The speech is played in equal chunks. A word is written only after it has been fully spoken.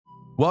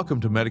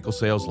Welcome to Medical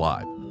Sales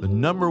Live, the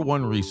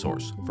 #1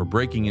 resource for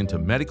breaking into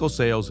medical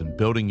sales and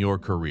building your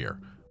career.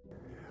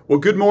 Well,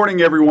 good morning,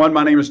 everyone.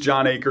 My name is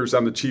John Akers.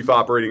 I'm the Chief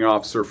Operating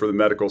Officer for the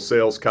Medical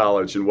Sales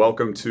College, and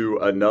welcome to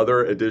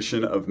another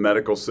edition of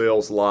Medical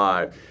Sales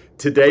Live.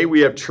 Today,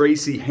 we have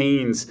Tracy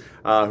Haynes,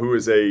 who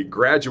is a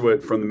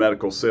graduate from the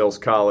Medical Sales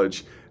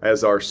College,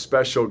 as our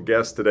special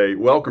guest today.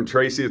 Welcome,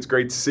 Tracy. It's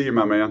great to see you,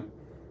 my man.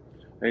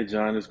 Hey,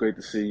 John. It's great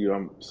to see you.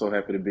 I'm so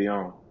happy to be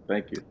on.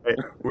 Thank you. Hey,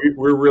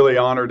 we're really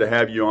honored to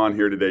have you on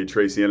here today,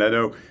 Tracy. And I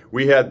know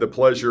we had the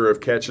pleasure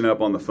of catching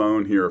up on the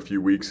phone here a few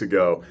weeks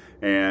ago,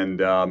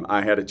 and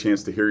I had a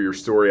chance to hear your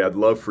story. I'd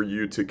love for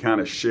you to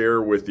kind of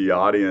share with the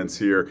audience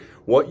here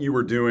what you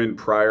were doing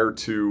prior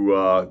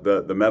to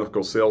the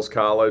Medical Sales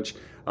College,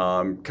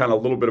 kind of a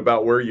little bit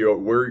about where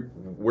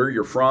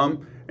you're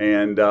from,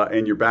 and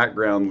your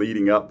background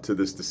leading up to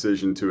this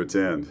decision to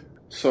attend.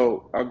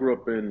 So I grew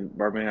up in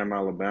Birmingham,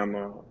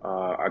 Alabama.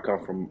 I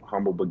come from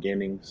humble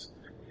beginnings.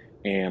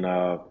 And,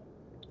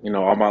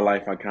 all my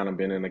life I kind of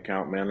been an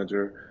account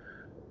manager.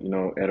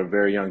 At a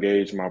very young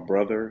age, my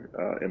brother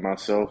and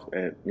myself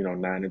at,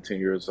 9 and 10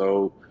 years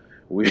old,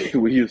 we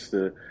used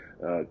to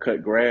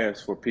cut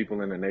grass for people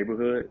in the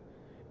neighborhood.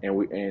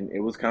 And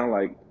it was kind of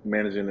like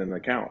managing an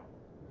account.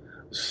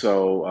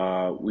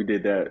 So we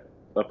did that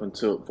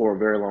for a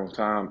very long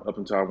time, up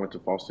until I went to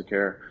foster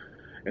care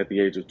at the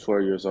age of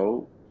 12 years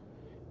old.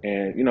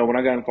 And, when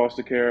I got in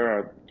foster care,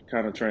 I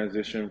kind of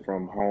transitioned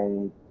from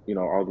home,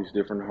 all these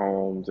different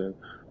homes and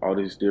all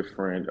these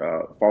different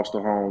foster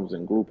homes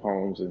and group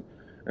homes, and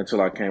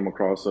until I came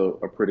across a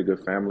pretty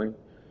good family.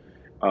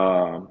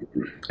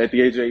 At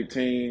the age of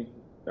 18,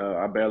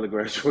 I barely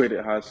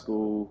graduated high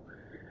school,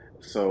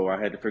 so I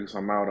had to figure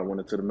something out. I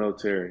went into the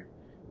military,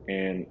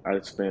 and I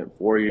spent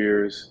 4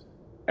 years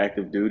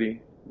active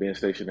duty, being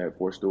stationed at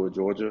Fort Stewart,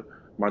 Georgia.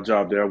 My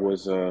job there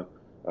was a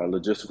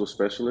logistical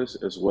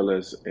specialist as well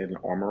as an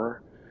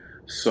armorer.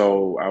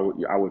 So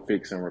I would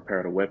fix and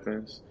repair the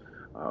weapons.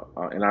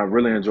 And I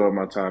really enjoyed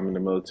my time in the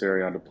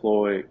military. I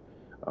deployed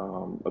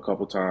a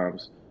couple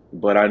times,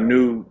 but I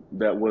knew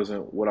that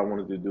wasn't what I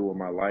wanted to do with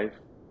my life.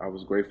 I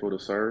was grateful to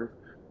serve,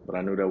 but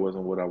I knew that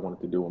wasn't what I wanted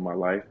to do with my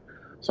life.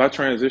 So I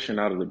transitioned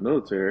out of the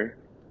military,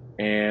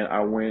 and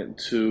I went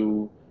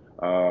to,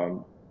 play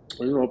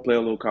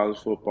a little college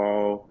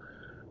football,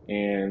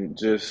 and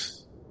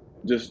just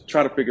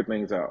try to figure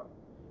things out.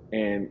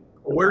 And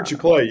Where'd you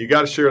play? You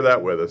got to share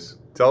that with us.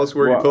 Tell us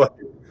where you played.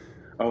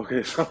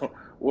 Okay, so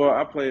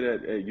I played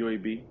at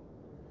UAB,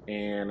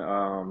 and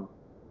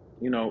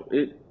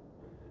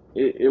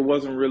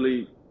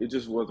it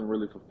just wasn't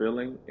really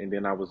fulfilling. And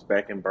then I was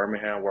back in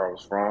Birmingham, where I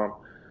was from,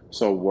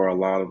 so where a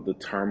lot of the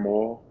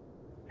turmoil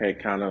I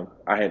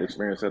had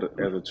experienced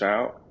as a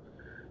child.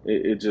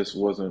 It just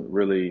wasn't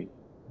really,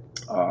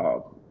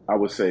 I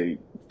would say,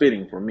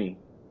 fitting for me.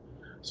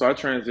 So I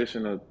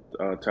transitioned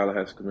to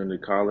Tallahassee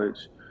Community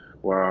College,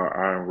 where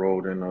I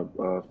enrolled in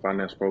a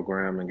finance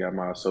program and got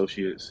my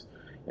associates.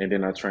 And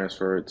then I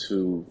transferred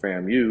to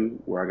FAMU,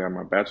 where I got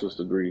my bachelor's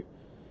degree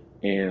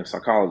in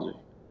psychology.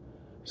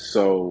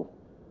 So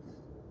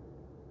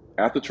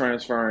after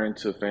transferring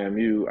to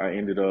FAMU, I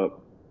ended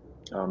up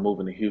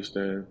moving to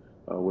Houston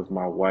with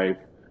my wife,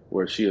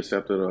 where she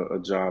accepted a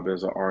job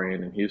as an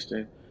RN in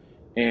Houston.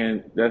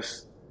 And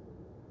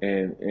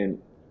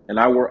and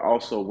I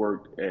also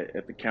worked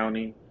at the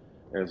county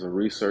as a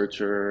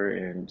researcher,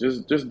 and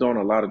just doing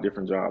a lot of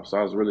different jobs. So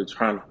I was really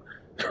trying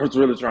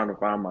to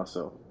find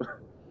myself.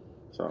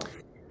 So,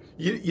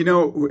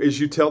 as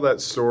you tell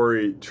that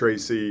story,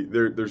 Tracy,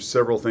 there's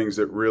several things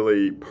that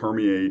really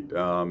permeate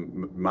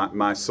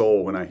my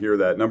soul when I hear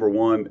that. Number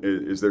one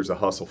is there's a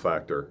hustle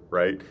factor,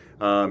 right?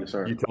 yes,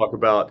 sir. You talk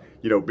about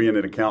being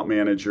an account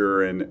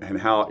manager, and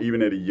how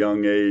even at a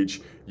young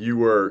age you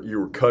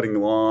were cutting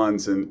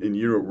lawns, and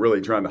you were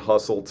really trying to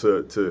hustle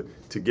to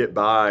get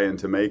by and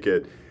to make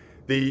it.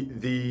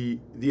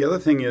 The other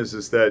thing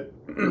is that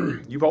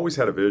you've always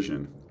had a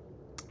vision.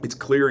 It's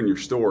clear in your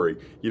story,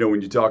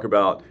 when you talk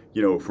about,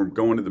 from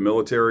going to the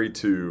military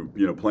to,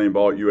 playing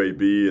ball at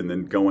UAB, and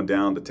then going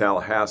down to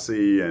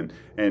Tallahassee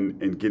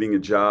and getting a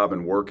job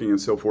and working and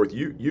so forth.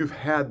 You've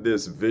had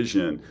this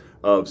vision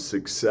of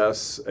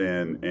success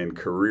and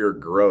career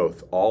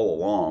growth all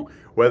along.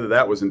 Whether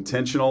that was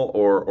intentional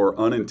or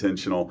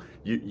unintentional,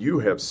 you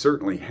have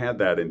certainly had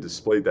that and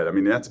displayed that. I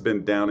mean, that's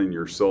been down in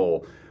your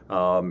soul.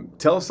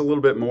 Tell us a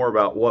little bit more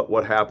about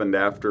what happened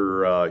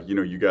after,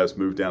 you guys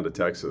moved down to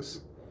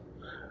Texas.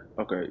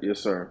 Okay, yes,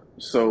 sir.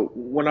 So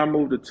when I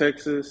moved to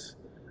Texas,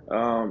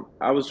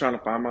 I was trying to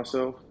find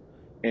myself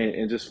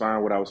and just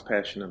find what I was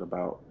passionate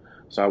about.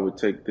 So I would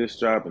take this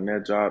job and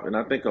that job, and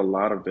I think a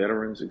lot of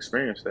veterans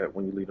experience that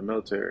when you leave the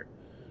military.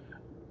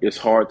 It's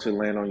hard to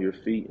land on your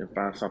feet and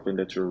find something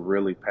that you're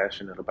really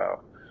passionate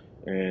about,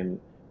 and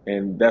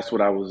that's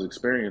what I was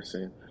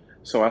experiencing.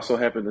 So I so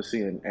happened to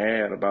see an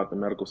ad about the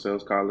Medical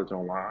Sales College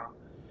online,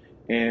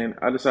 and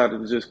I decided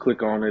to just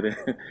click on it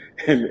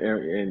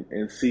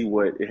and see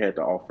what it had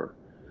to offer.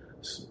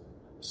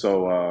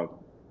 So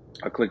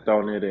I clicked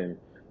on it, and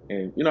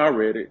I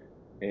read it,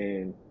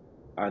 and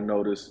I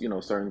noticed,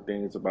 certain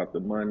things about the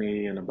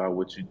money and about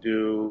what you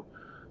do.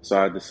 So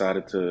I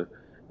decided to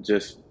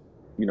just,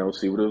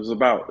 see what it was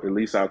about. At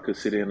least I could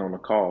sit in on a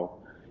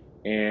call.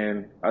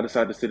 And I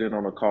decided to sit in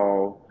on a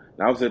call.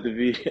 And I was at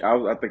the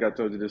I think I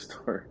told you this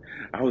story.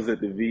 I was at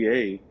the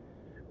VA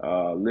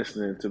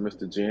listening to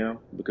Mr. Jim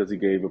because he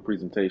gave a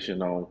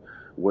presentation on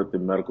what the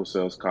medical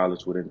sales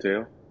college would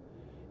entail.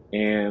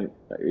 And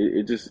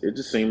it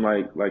just seemed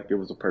like it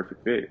was a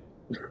perfect fit.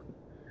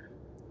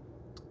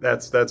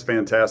 That's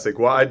fantastic.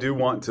 Well, I do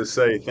want to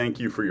say thank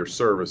you for your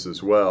service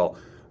as well,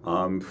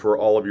 for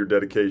all of your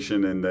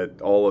dedication and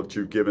that all that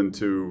you've given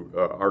to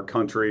our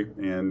country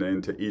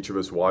and to each of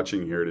us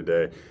watching here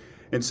today.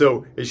 And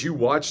so, as you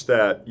watch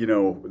that,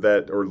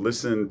 that or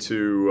listen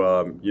to,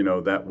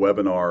 that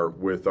webinar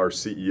with our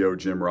CEO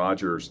Jim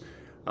Rogers,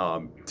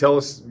 tell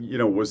us,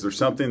 was there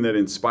something that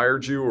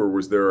inspired you, or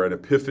was there an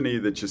epiphany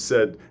that you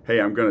said, "Hey,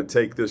 I'm going to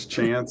take this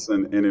chance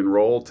and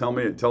enroll"?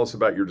 Tell us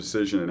about your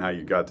decision and how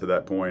you got to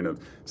that point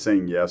of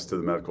saying yes to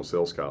the Medical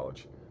Sales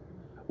College.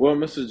 Well,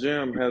 Mr.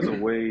 Jim has a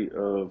way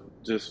of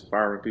just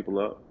firing people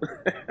up.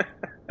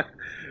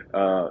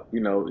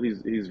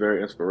 He's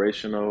very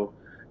inspirational.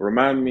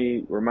 Reminds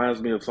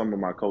me of some of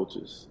my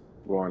coaches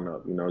growing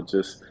up.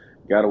 Just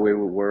got away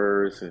with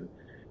words,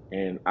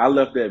 and I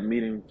left that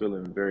meeting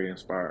feeling very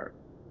inspired.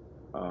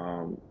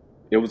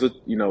 It was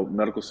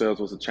medical sales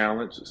was a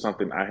challenge,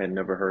 something I had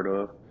never heard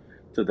of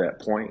to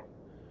that point.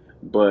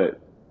 But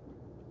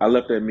I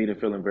left that meeting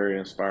feeling very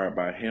inspired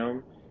by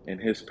him and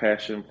his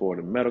passion for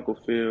the medical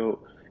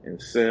field and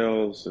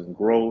sales and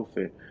growth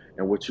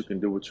and what you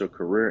can do with your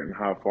career and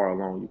how far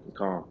along you can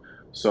come.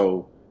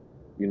 So,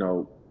 you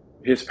know,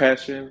 his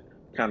passion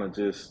kind of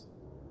just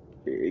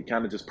it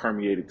kind of just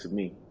permeated to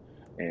me,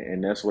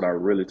 and that's what I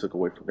really took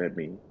away from that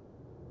meeting.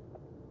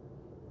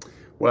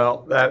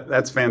 Well,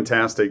 that's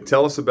fantastic.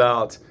 Tell us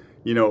about,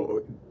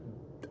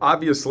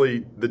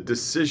 obviously the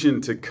decision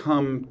to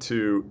come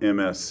to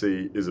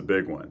MSC is a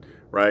big one,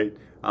 right?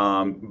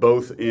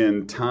 Both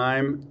in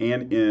time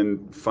and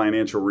in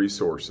financial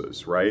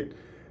resources, right? Yes,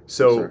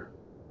 So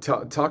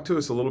sir. talk to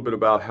us a little bit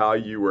about how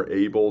you were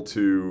able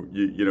to,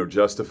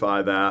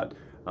 justify that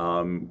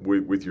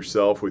with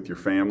yourself, with your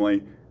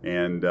family,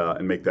 and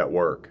make that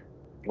work.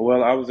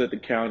 Well, I was at the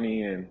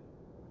county, and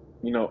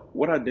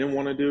what I didn't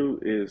want to do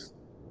is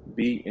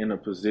be in a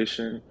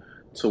position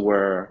to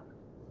where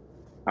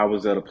I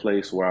was at a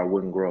place where I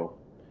wouldn't grow.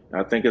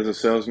 And I think as a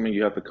salesman,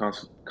 you have to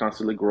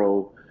constantly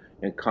grow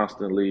and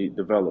constantly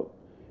develop,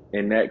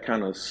 and that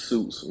kind of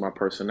suits my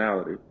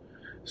personality.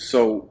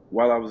 So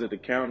while I was at the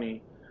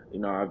county,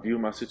 I view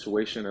my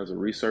situation as a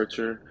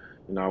researcher.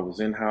 I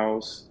was in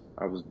house.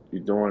 I was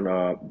doing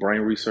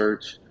brain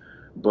research,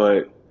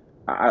 but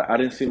I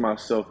didn't see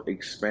myself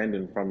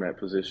expanding from that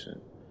position.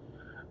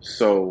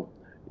 So,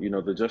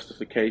 the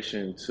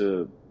justification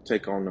to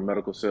take on the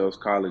medical sales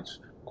college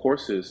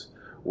courses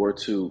were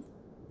to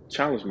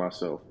challenge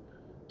myself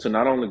to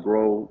not only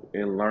grow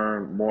and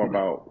learn more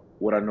about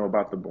what I know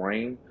about the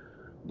brain,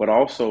 but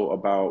also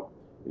about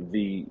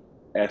the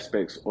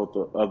aspects of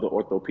the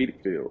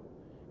orthopedic field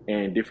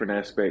and different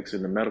aspects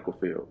in the medical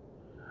field.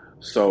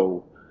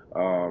 So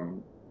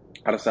um,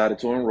 I decided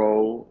to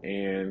enroll,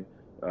 and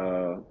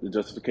the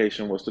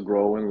justification was to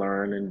grow and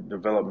learn and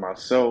develop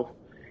myself.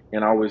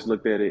 And I always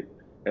looked at it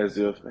as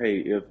if, hey,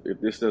 if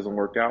this doesn't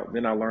work out,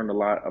 then I learned a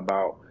lot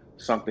about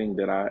something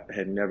that I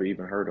had never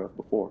even heard of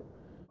before.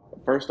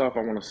 First off,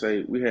 I want to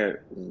say we had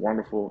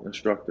wonderful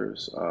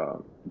instructors.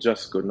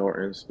 Jessica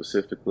Norton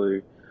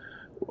specifically,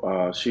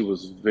 she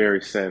was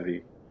very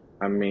savvy.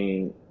 I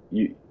mean,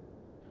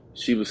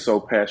 she was so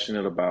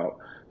passionate about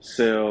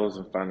sales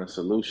and finding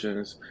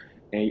solutions,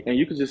 and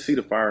you could just see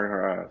the fire in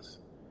her eyes.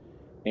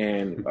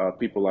 And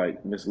people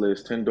like Miss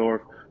Liz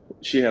Tendorf,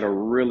 she had a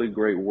really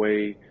great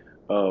way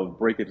of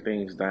breaking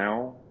things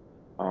down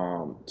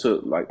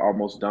to like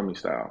almost dummy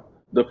style.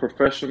 The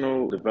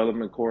professional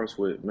development course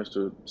with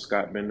Mr.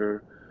 Scott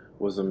Bender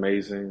was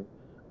amazing.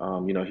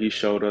 He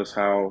showed us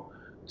how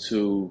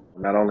to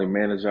not only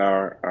manage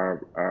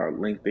our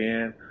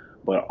LinkedIn,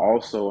 but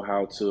also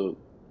how to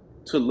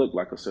look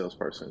like a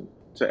salesperson,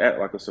 to act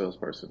like a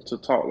salesperson, to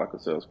talk like a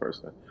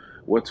salesperson,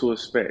 what to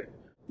expect.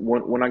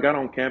 When I got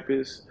on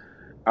campus,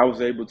 I was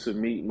able to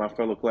meet my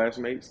fellow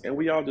classmates, and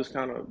we all just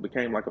kind of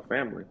became like a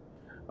family.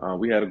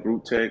 We had a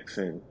group text,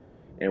 and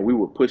we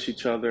would push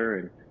each other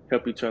and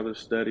help each other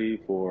study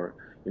for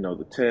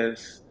the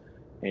tests.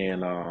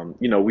 And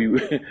we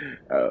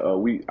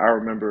we I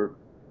remember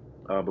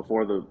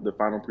before the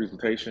final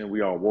presentation,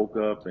 we all woke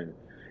up and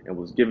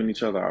was giving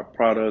each other our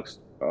products,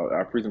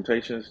 our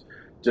presentations,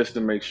 just to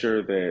make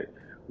sure that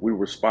we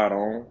were spot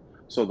on.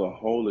 So the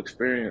whole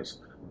experience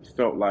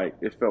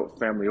felt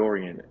family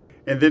oriented.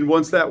 And then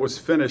once that was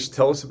finished,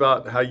 tell us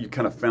about how you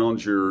kind of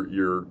found your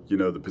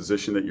the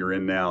position that you're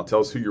in now.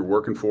 Tell us who you're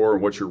working for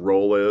and what your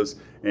role is,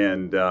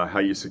 and how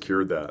you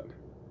secured that.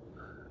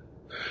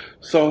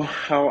 So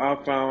how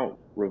I found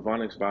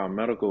Ravonix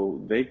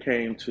Biomedical, they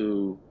came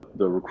to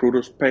the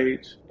recruiters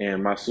page,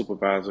 and my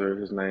supervisor,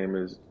 his name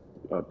is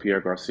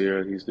Pierre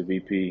Garcia. He's the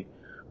VP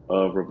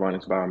of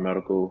Ravonix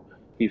Biomedical.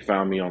 he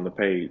found me on the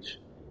page.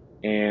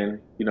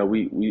 And,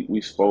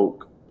 we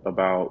spoke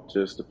about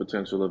just the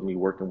potential of me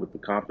working with the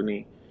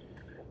company.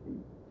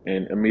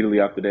 And immediately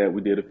after that,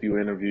 we did a few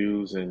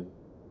interviews, and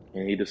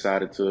he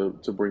decided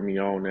to bring me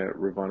on at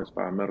Revonis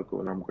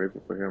Biomedical, and I'm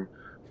grateful for him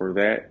for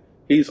that.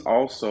 He's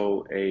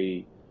also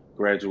a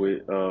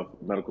graduate of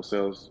Medical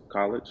Sales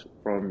College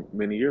from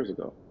many years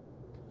ago.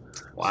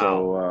 Wow.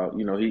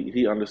 So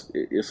he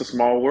understands. It's a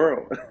small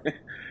world.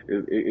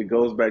 It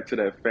goes back to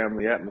that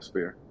family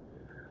atmosphere.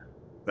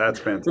 That's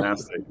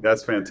fantastic.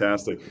 That's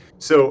fantastic.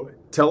 So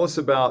tell us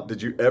about,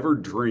 did you ever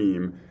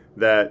dream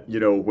that,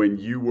 when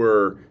you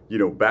were,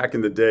 back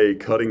in the day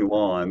cutting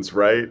lawns,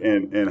 right?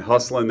 And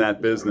hustling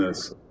that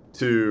business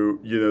to,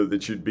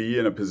 that you'd be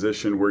in a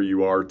position where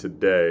you are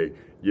today,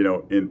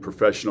 in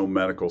professional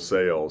medical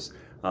sales.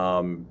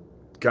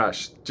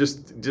 Gosh,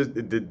 just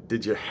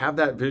did you have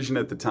that vision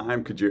at the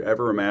time? Could you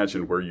ever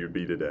imagine where you'd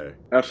be today?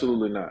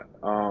 Absolutely not.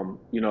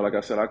 Like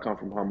I said, I come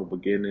from humble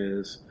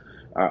beginnings.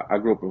 I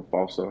grew up in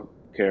foster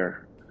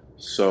care.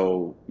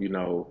 So,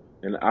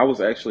 and I was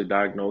actually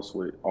diagnosed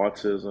with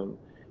autism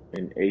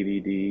and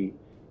ADD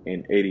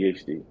and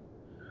ADHD.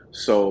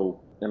 So,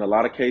 in a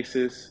lot of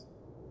cases,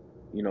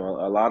 a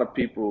lot of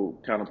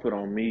people kind of put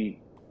on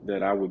me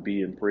that I would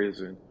be in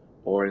prison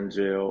or in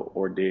jail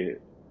or dead.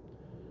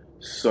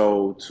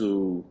 So,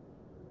 to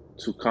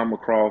come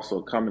across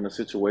or come in a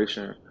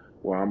situation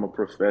where I'm a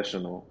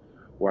professional,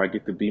 where I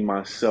get to be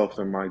myself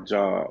in my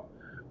job,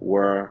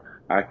 where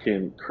I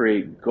can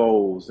create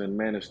goals and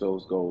manage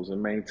those goals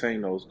and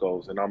maintain those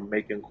goals, and I'm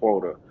making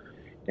quota,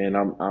 and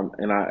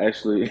and I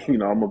actually,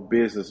 I'm a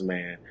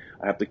businessman.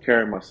 I have to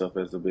carry myself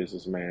as a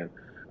businessman.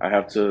 I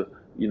have to,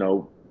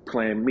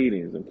 plan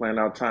meetings and plan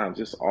out times.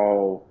 It's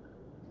all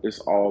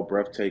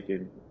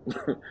breathtaking.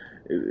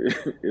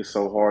 It's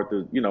so hard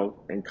to,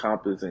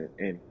 encompass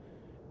and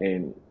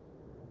and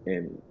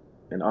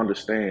and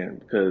understand,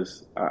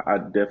 because I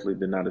definitely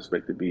did not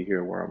expect to be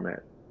here where I'm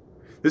at.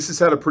 This has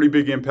had a pretty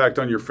big impact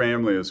on your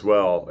family as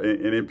well,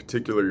 and in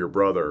particular your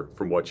brother,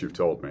 from what you've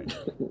told me.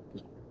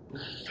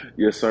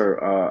 Yes, sir.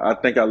 I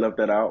think I left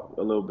that out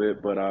a little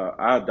bit, but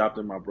I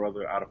adopted my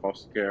brother out of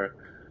foster care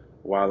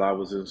while I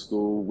was in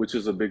school, which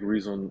is a big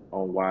reason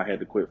on why I had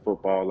to quit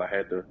football. I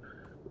had to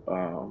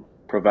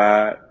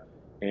provide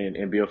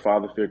and be a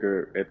father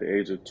figure at the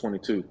age of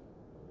 22.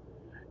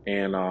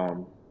 And,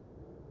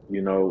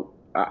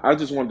 I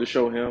just wanted to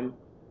show him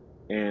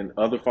and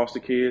other foster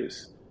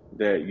kids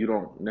that you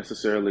don't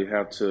necessarily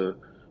have to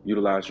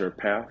utilize your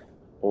path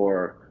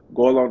or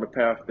go along the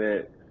path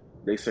that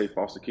they say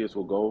foster kids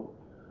will go.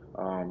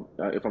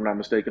 If I'm not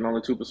mistaken,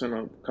 only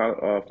 2%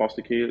 of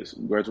foster kids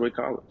graduate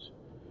college.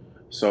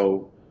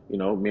 So,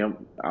 me,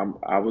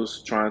 I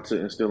was trying to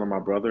instill in my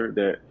brother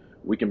that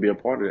we can be a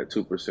part of that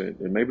 2%,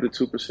 and maybe the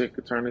 2%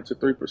 could turn into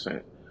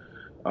 3%.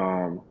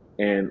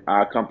 And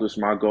I accomplished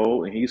my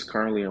goal, and he's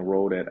currently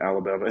enrolled at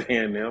Alabama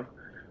A&M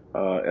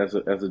as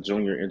a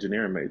junior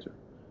engineering major.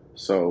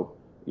 So,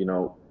 you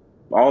know,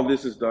 all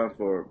this is done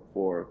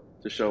for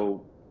to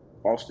show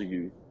foster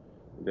youth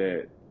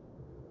that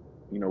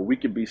we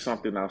could be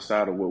something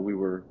outside of what we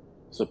were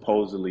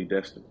supposedly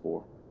destined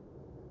for.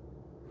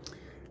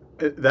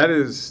 That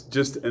is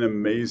just an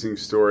amazing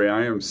story.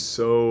 I am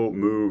so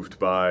moved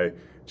by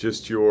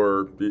just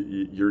your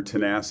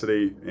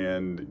tenacity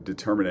and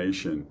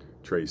determination,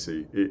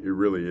 Tracy. It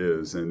really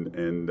is,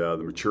 and the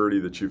maturity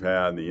that you've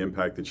had, and the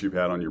impact that you've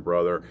had on your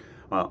brother,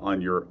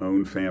 on your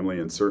own family,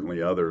 and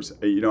certainly others.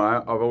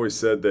 I've always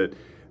said that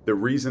the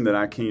reason that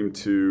I came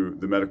to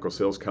the Medical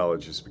Sales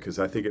College is because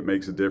I think it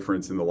makes a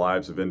difference in the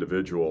lives of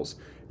individuals.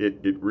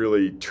 It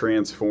really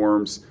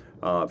transforms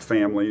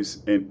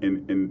families, and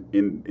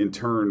in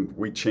turn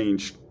we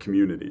change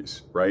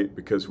communities, right?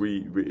 Because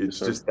Yes, it's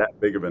sir. just that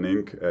big of an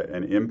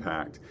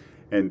impact.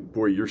 And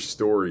boy, your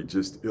story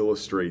just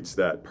illustrates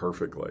that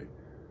perfectly.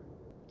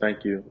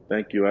 Thank you.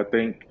 Thank you. I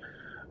think,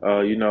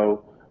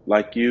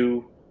 like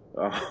you,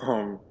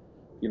 um,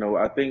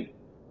 I think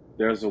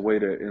there's a way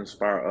to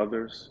inspire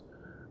others.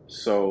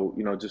 So,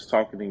 just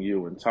talking to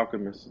you and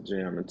talking to Mr.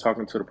 Jim and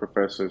talking to the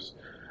professors,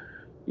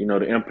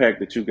 the impact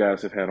that you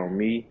guys have had on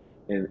me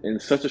in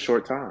such a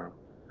short time.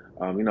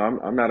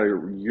 I'm not a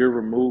year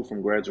removed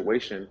from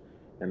graduation,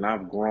 and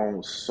I've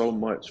grown so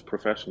much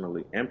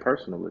professionally and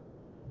personally.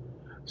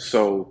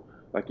 So,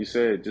 like you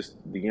said, just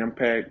the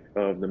impact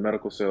of the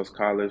Medical Sales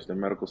College, the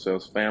Medical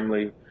Sales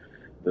family,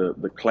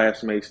 the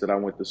classmates that I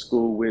went to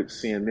school with,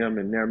 seeing them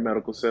in their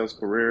medical sales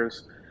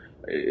careers,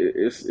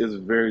 it's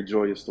very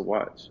joyous to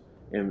watch.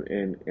 And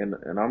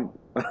I'm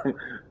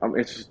I'm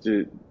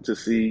interested to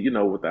see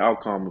what the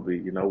outcome will be.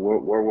 Where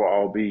we'll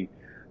all be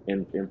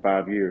in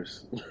 5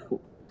 years.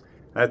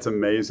 That's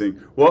amazing.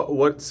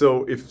 What?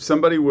 So, if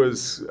somebody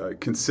was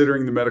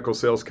considering the Medical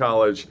Sales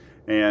College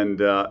and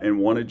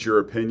wanted your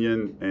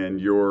opinion and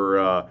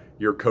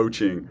your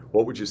coaching,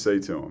 what would you say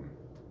to them?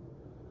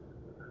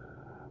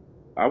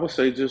 I would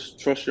say just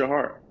trust your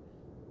heart.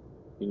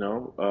 You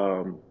know,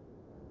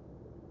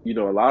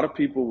 a lot of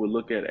people would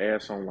look at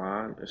ads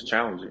online as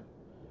challenging,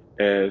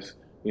 as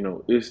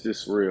is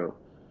this real?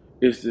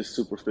 Is this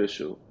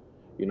superficial?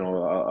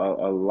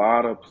 A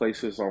lot of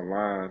places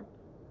online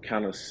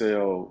kind of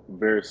sell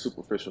very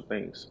superficial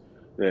things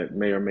that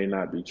may or may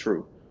not be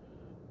true.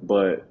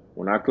 But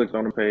when I clicked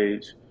on the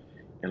page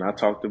and I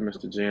talked to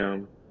Mr.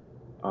 Jim,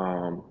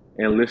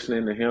 and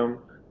listening to him,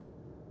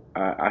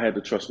 I had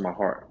to trust my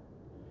heart.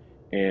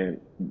 And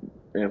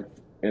and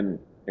and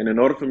in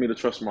order for me to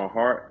trust my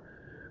heart,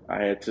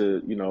 I had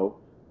to,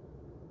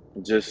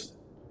 just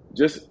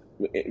just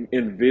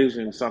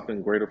envision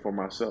something greater for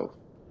myself.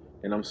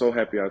 And I'm so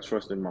happy I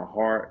trusted my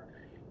heart.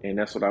 And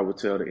that's what I would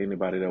tell to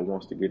anybody that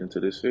wants to get into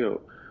this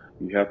field.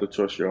 You have to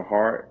trust your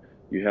heart.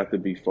 You have to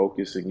be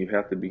focused and you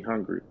have to be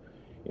hungry.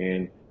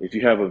 And if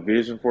you have a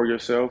vision for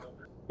yourself,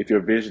 if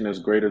your vision is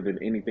greater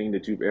than anything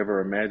that you've ever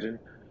imagined,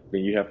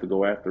 then you have to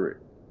go after it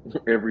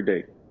every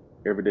day.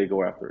 Every day,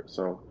 go after it.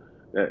 So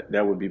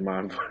that would be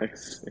my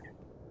advice.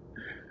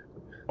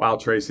 Wow,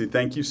 Tracy,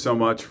 thank you so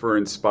much for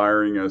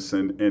inspiring us.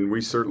 And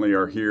we certainly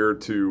are here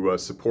to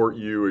support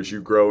you as you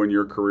grow in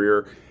your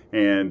career.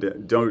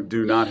 And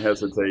do not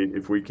hesitate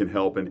if we can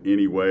help in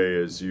any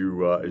way as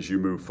you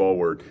move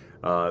forward.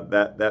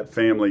 That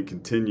family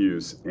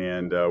continues,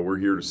 and we're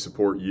here to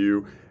support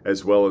you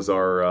as well as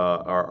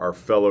our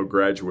fellow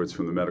graduates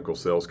from the Medical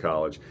Sales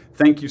College.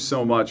 Thank you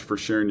so much for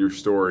sharing your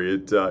story.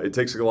 It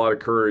takes a lot of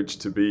courage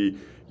to be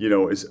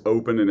as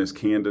open and as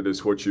candid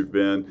as what you've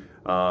been.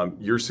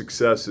 Your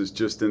success is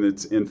just in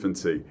its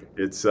infancy.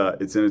 It's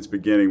in its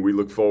beginning. We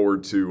look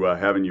forward to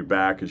having you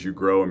back as you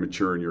grow and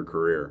mature in your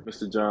career.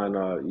 Mr. John,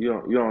 you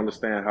don't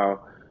understand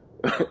how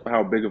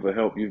how big of a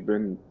help you've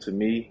been to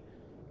me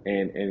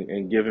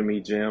and giving me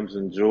gems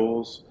and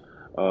jewels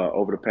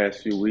over the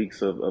past few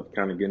weeks of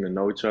kind of getting to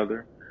know each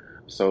other.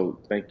 So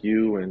thank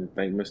you, and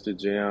thank Mr.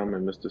 Jim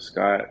and Mr.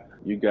 Scott.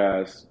 You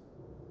guys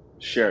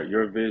shared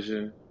your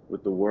vision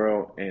with the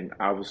world, and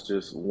I was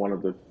just one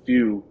of the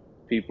few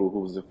people who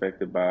was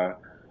affected by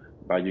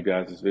you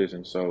guys'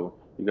 vision. So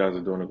you guys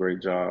are doing a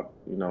great job.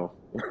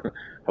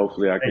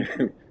 Hopefully I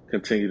can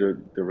continue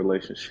the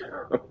relationship.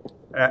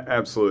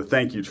 Absolutely.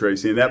 Thank you,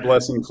 Tracy. And that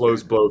blessing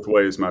flows both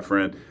ways, my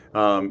friend.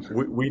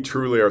 We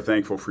truly are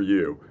thankful for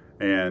you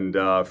and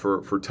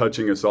for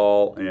touching us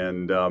all.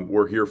 And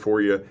we're here for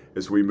you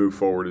as we move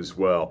forward as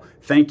well.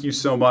 Thank you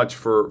so much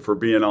for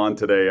being on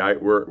today.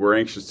 We're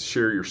anxious to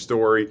share your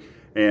story,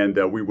 and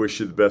we wish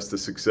you the best of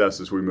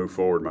success as we move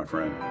forward, my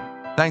friend.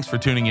 Thanks for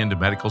tuning in to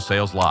Medical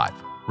Sales Live.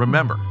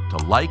 Remember to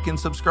like and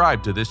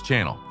subscribe to this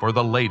channel for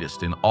the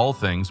latest in all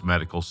things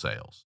medical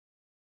sales.